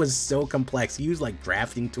 it was so complex. He used like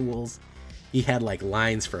drafting tools. He had like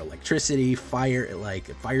lines for electricity, fire, like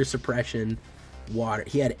fire suppression, water.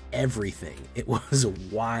 He had everything. It was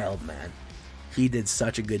wild, man. He did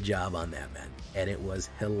such a good job on that, man. And it was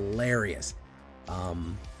hilarious.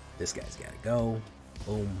 This guy's got to go.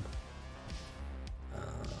 Boom.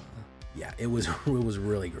 Yeah, it was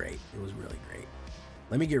really great. It was really great.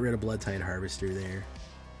 Let me get rid of Blood Tide Harvester there.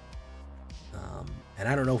 And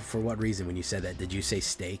I don't know for what reason when you said that. Did you say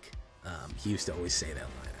steak? He used to always say that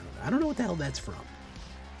line. I don't know what the hell that's from.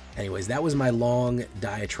 Anyways, that was my long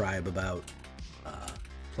diatribe about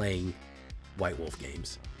playing White Wolf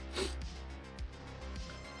games.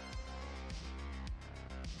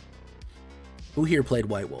 Who here played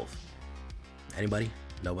White Wolf? Anybody?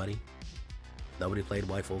 Nobody? Nobody played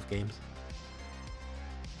White Wolf games?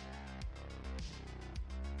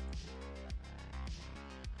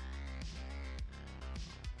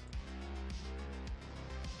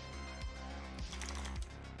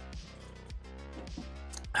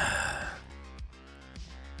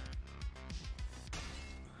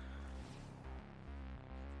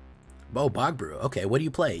 Oh, Bogbrew. Okay, what do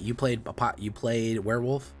you play? You played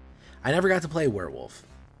Werewolf? I never got to play Werewolf.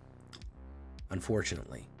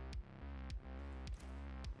 Unfortunately.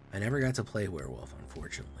 I never got to play Werewolf,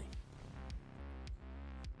 unfortunately.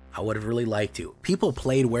 I would have really liked to. People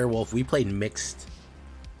played Werewolf. We played mixed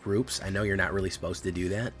groups. I know you're not really supposed to do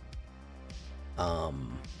that.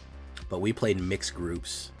 But we played mixed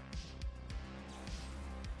groups.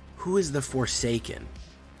 Who is the Forsaken?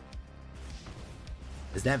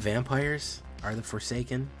 Is that vampires? Are the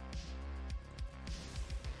Forsaken?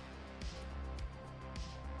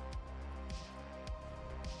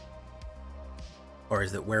 Or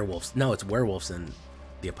is it werewolves? No, it's werewolves and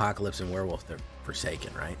the Apocalypse and Werewolf. They're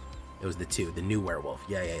Forsaken, right? It was the two. The new werewolf.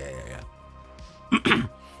 Yeah.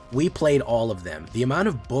 We played all of them. The amount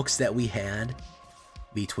of books that we had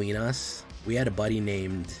between us. We had a buddy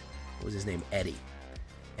named, what was his name? Eddie.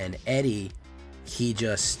 And Eddie,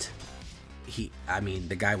 I mean,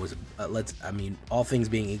 the guy was, all things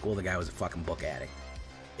being equal, the guy was a fucking book addict.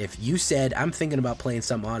 If you said, I'm thinking about playing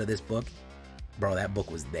something out of this book, bro, that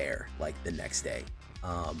book was there, like, the next day.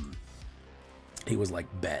 He was like,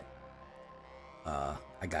 bet. I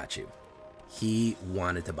got you. He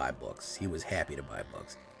wanted to buy books. He was happy to buy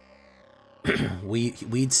books.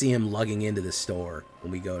 We'd see him lugging into the store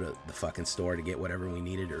when we go to the fucking store to get whatever we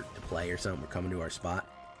needed or to play or something. We're coming to our spot.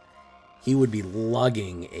 He would be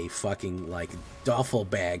lugging a fucking, like, duffel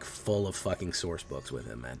bag full of fucking source books with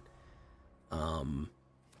him, man.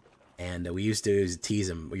 And we used to tease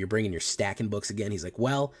him, well, you're bringing your stacking books again? He's like,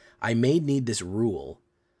 well, I may need this rule.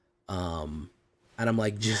 And I'm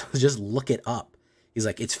like, just look it up. He's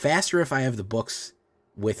like, it's faster if I have the books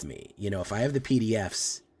with me. You know, if I have the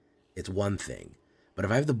PDFs, it's one thing. But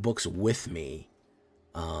if I have the books with me,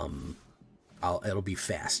 it'll be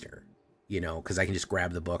faster. You know, because I can just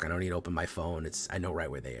grab the book. I don't need to open my phone. I know right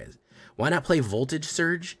where they is. Why not play Voltage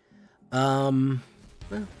Surge? No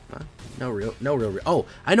real. Oh,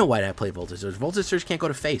 I know why not play Voltage Surge. Voltage Surge can't go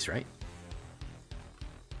to face, right?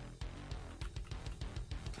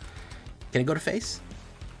 Can it go to face?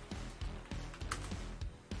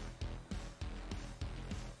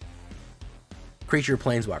 Creature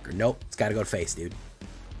Planeswalker. Nope, it's got to go to face, dude.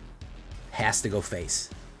 Has to go face.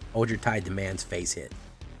 Ojer Tide demands face hit.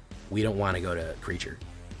 We don't want to go to creature.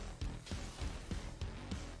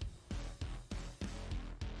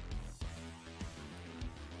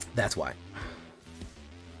 That's why.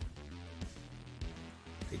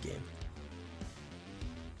 Good game.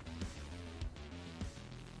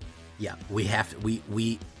 Yeah, we have to,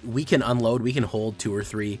 we can unload, we can hold 2 or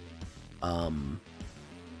 3.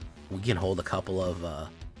 We can hold a couple of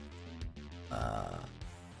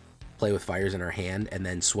play with fires in our hand and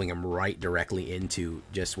then swing them right directly into,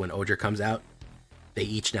 just when Ojer comes out, they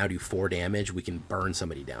each now do 4 damage. We can burn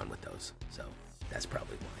somebody down with those. So that's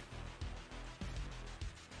probably why.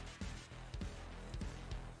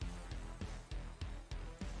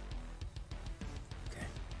 Okay.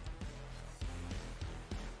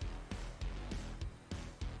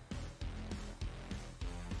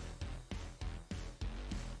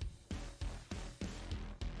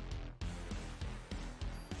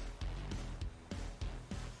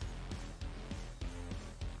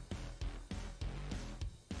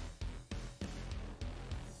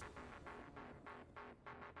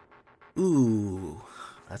 Ooh,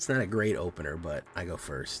 that's not a great opener, but I go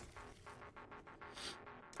first.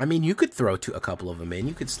 I mean, you could throw a couple of them in.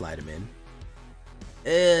 You could slide them in.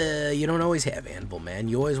 You don't always have Anvil, man.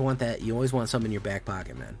 You always want that. You always want something in your back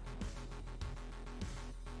pocket, man.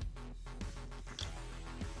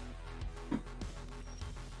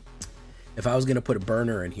 If I was going to put a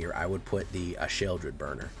burner in here, I would put the Sheldred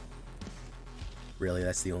burner. Really,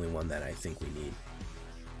 that's the only one that I think we need.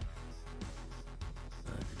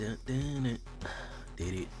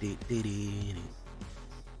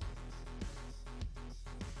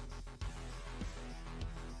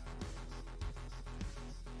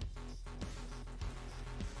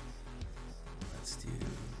 Let's do.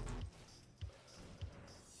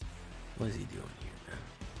 What is he doing here, man?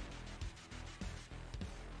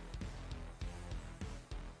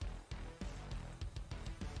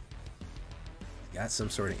 got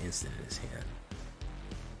some sort of instant in his hand.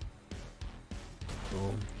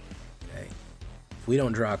 Boom. Okay. If we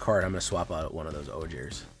don't draw a card, I'm going to swap out one of those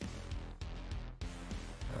Ojers.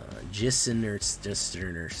 J Sinister.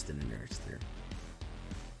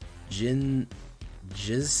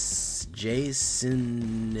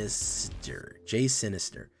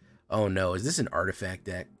 Oh no, is this an artifact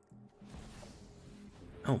deck?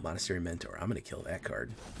 Oh, Monastery Mentor. I'm gonna kill that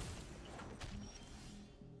card.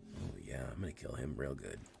 Oh yeah, I'm gonna kill him real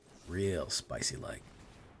good. Real spicy like.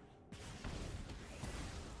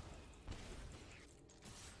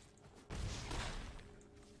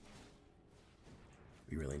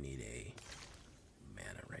 We really need a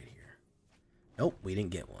mana right here. Nope, we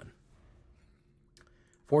didn't get one.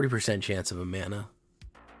 40% chance of a mana.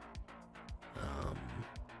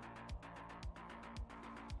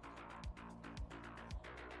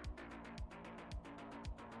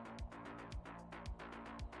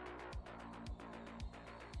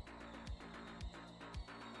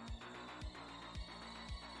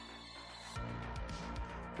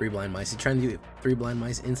 Three blind mice. He's trying to do three blind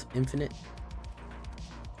mice infinite.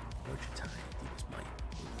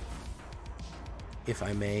 If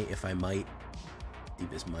I may, if I might,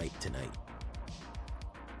 deepest might tonight.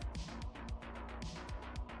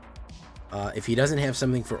 If he doesn't have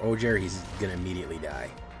something for Ojer, he's gonna immediately die.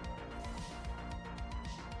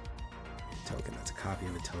 Token, that's a copy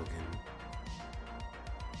of a token.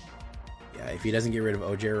 Yeah, if he doesn't get rid of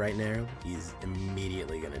Ojer right now, he's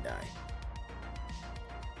immediately gonna die.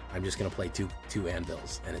 I'm just gonna play two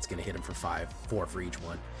anvils, and it's gonna hit him for 4 for each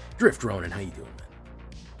one. Drift Ronin, how you doing, man?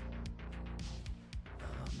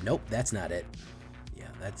 Nope, that's not it. Yeah,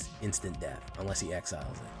 that's instant death, unless he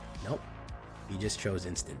exiles it. Nope, he just chose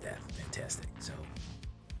instant death. Fantastic. So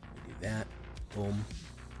we do that. Boom,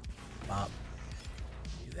 pop.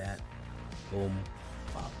 Do that. Boom,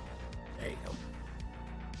 pop. There you go.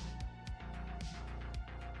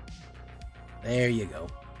 There you go.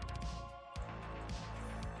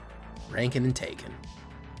 Ranking and taken.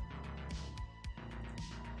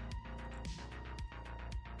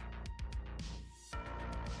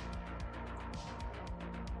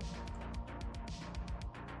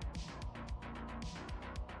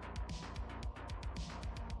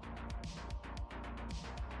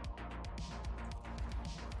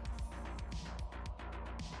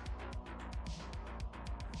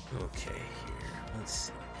 Okay, here. Let's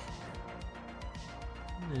see.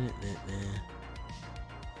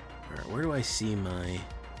 Alright, where do I see my...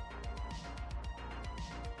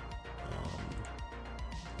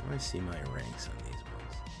 where do I see my ranks on these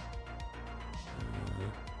ones?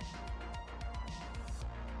 Okay.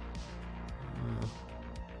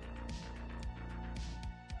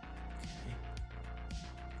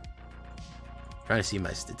 Trying to see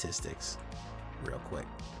my statistics real quick.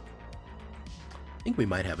 I think we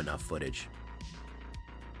might have enough footage.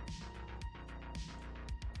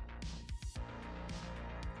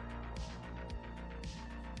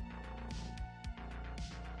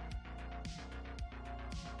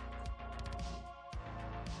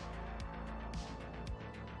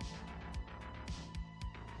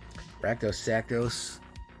 Rakdos, Sakdos,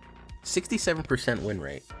 67% win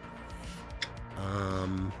rate.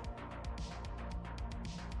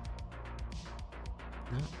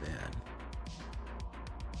 Not bad.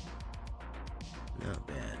 Not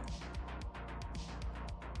bad.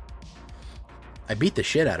 I beat the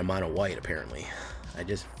shit out of Mono White, apparently. I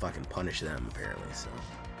just fucking punished them, apparently, so...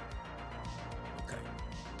 Okay.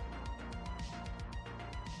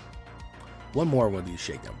 One more, we'll do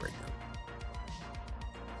Shakedown Breakdown.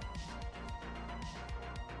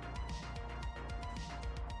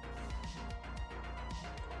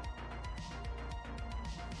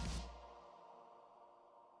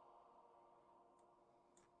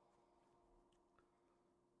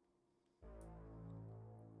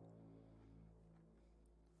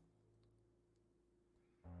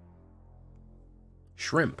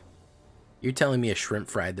 Shrimp. You're telling me a shrimp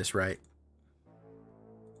fried this right?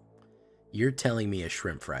 You're telling me a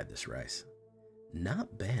shrimp fried this rice.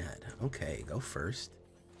 Not bad. Okay, go first.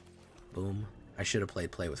 Boom. I should have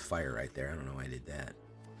played Play with Fire right there. I don't know why I did that.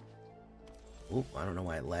 Oh, I don't know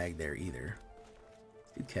why I lagged there either.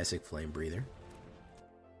 Let's do Kessig Flame Breather.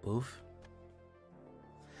 Boof.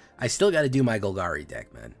 I still got to do my Golgari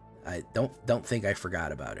deck, man. I don't think I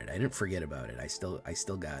forgot about it. I didn't forget about it. I still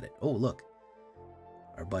got it. Oh, look.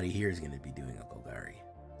 Our buddy here is going to be doing a Golgari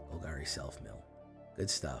self-mill. Good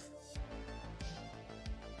stuff.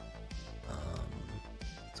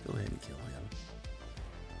 Let's go ahead and kill him.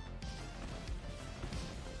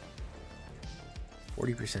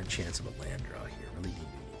 40% chance of a land draw here. Really need to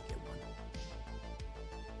get one.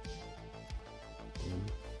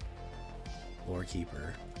 Lore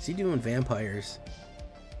Keeper. Is he doing vampires?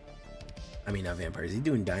 I mean, not vampires. Is he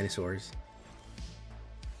doing dinosaurs?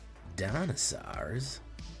 Dinosaurs?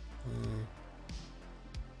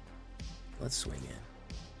 Let's swing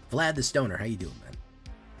in. Vlad the Stoner, how you doing, man?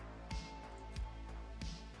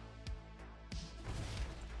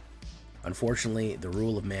 Unfortunately, the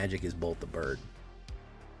rule of magic is Bolt the Bird.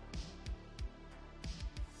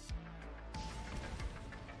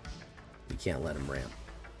 We can't let him ramp.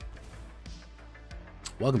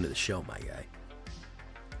 Welcome to the show, my guy.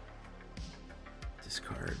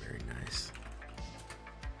 Discard, very nice.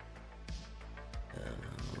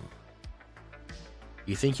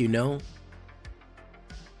 You think you know?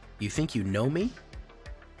 You think you know me?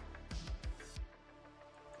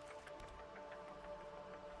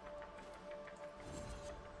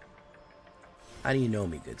 How do you know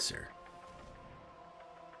me, good sir?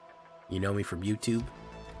 You know me from YouTube?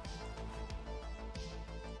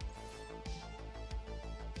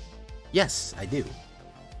 Yes, I do.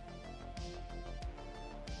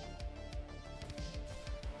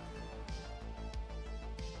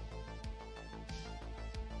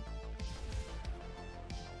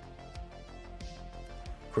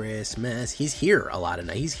 Christmas. He's here a lot of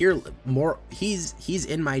nights. He's here more. He's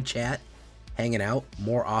in my chat, hanging out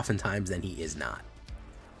more oftentimes than he is not.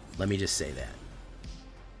 Let me just say that.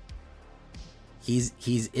 He's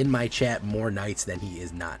in my chat more nights than he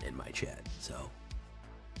is not in my chat. So,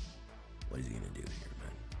 what is he gonna do here,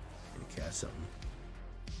 man? Gonna cast something.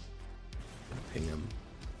 Gonna ping him.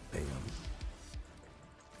 Ping him.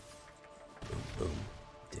 Boom, boom.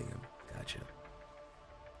 Ding him. Gotcha.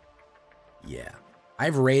 Yeah.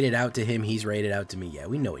 I've raided out to him. He's raided out to me. Yeah,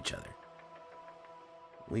 we know each other.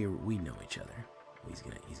 We know each other. He's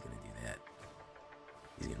gonna do that.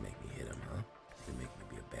 He's gonna make me hit him, huh? He's gonna make me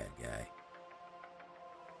be a bad guy.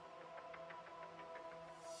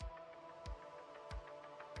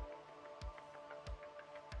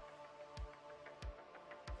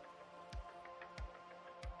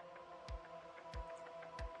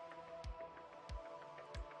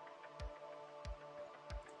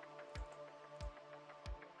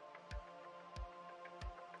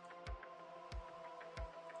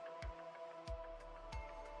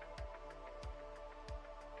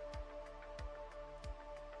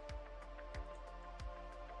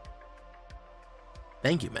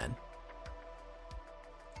 Thank you, man.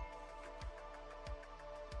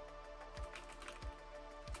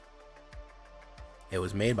 It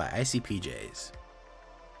was made by ICPJs.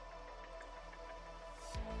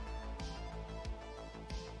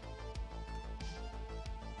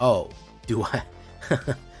 Oh, do I?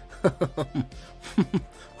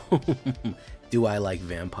 Do I like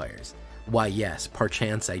vampires? Why, yes,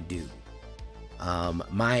 perchance I do. I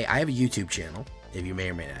have a YouTube channel. If you may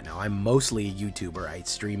or may not know, I'm mostly a YouTuber. I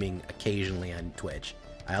streaming occasionally on Twitch.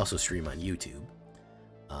 I also stream on YouTube.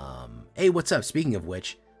 Hey, what's up? Speaking of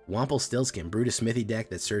which, Wample Stillskin, brewed a Smithy deck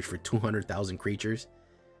that searched for 200,000 creatures.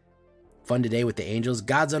 Fun today with the Angels.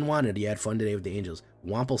 Gods Unwanted, you had fun today with the Angels.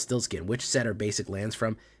 Wample Stillskin, which set are basic lands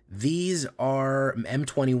from? These are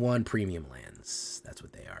M21 premium lands. That's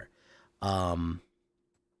what they are.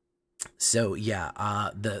 So yeah,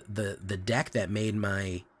 the deck that made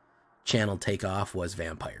my channel take off was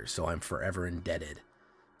vampires, so I'm forever indebted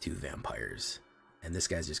to vampires. And this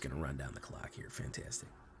guy's just gonna run down the clock here. Fantastic.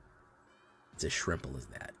 It's as shrimple as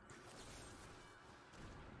that.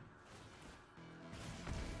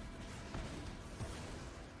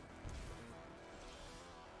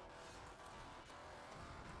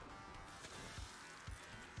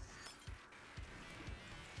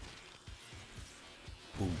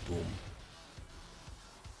 Boom, boom.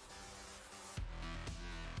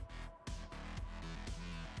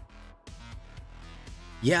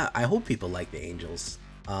 Yeah, I hope people like the Angels.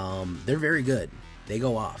 They're very good. They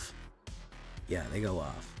go off. Yeah, they go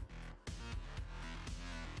off.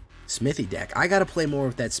 Smithy deck. I gotta play more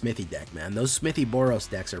with that Smithy deck, man. Those Smithy Boros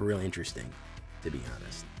decks are really interesting, to be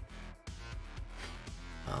honest.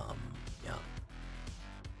 Yeah.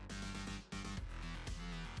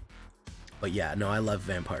 But yeah, no, I love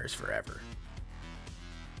vampires forever.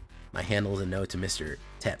 My handle is a note to Mr.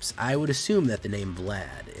 Teps. I would assume that the name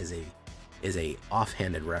Vlad is a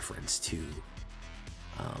offhanded reference to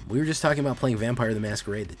we were just talking about playing Vampire the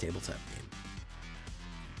Masquerade, the tabletop game.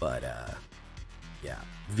 But yeah,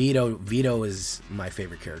 Vito is my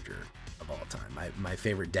favorite character of all time. My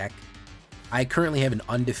favorite deck. I currently have an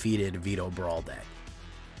undefeated Vito Brawl deck,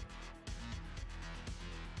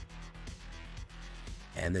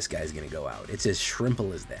 and this guy's gonna go out. It's as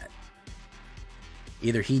shrimple as that.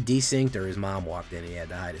 Either he desynced or his mom walked in and he had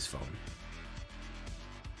to hide his phone.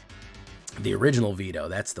 The original Vito,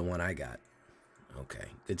 that's the one I got. Okay,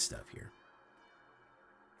 good stuff here.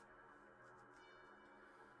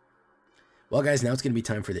 Well, guys, now it's going to be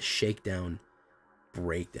time for the Shakedown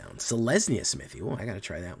Breakdown. Selesnya Smithy. Oh, I got to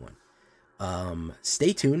try that one.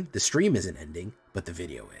 Stay tuned. The stream isn't ending, but the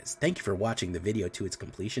video is. Thank you for watching the video to its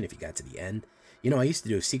completion if you got to the end. You know, I used to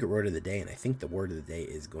do a secret word of the day, and I think the word of the day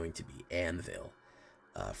is going to be Anvil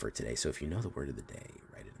for today. So if you know the word of the day,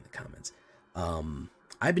 write it in the comments.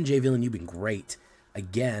 I've been Jay Villainy. You've been great.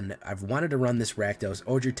 Again, I've wanted to run this Rakdos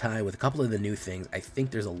Ojer tie with a couple of the new things. I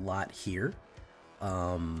think there's a lot here.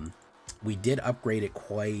 We did upgrade it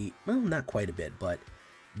quite, well, not quite a bit, but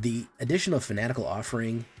the additional Fanatical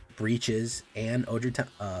Offering, Breaches, and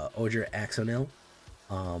Ojer Axonil,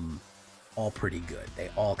 all pretty good. They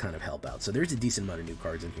all kind of help out. So there's a decent amount of new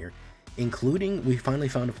cards in here, including we finally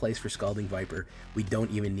found a place for Scalding Viper. We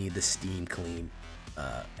don't even need the Steam Clean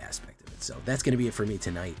aspect of it. So that's going to be it for me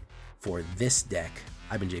tonight for this deck.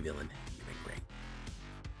 I've been Jay Villainy.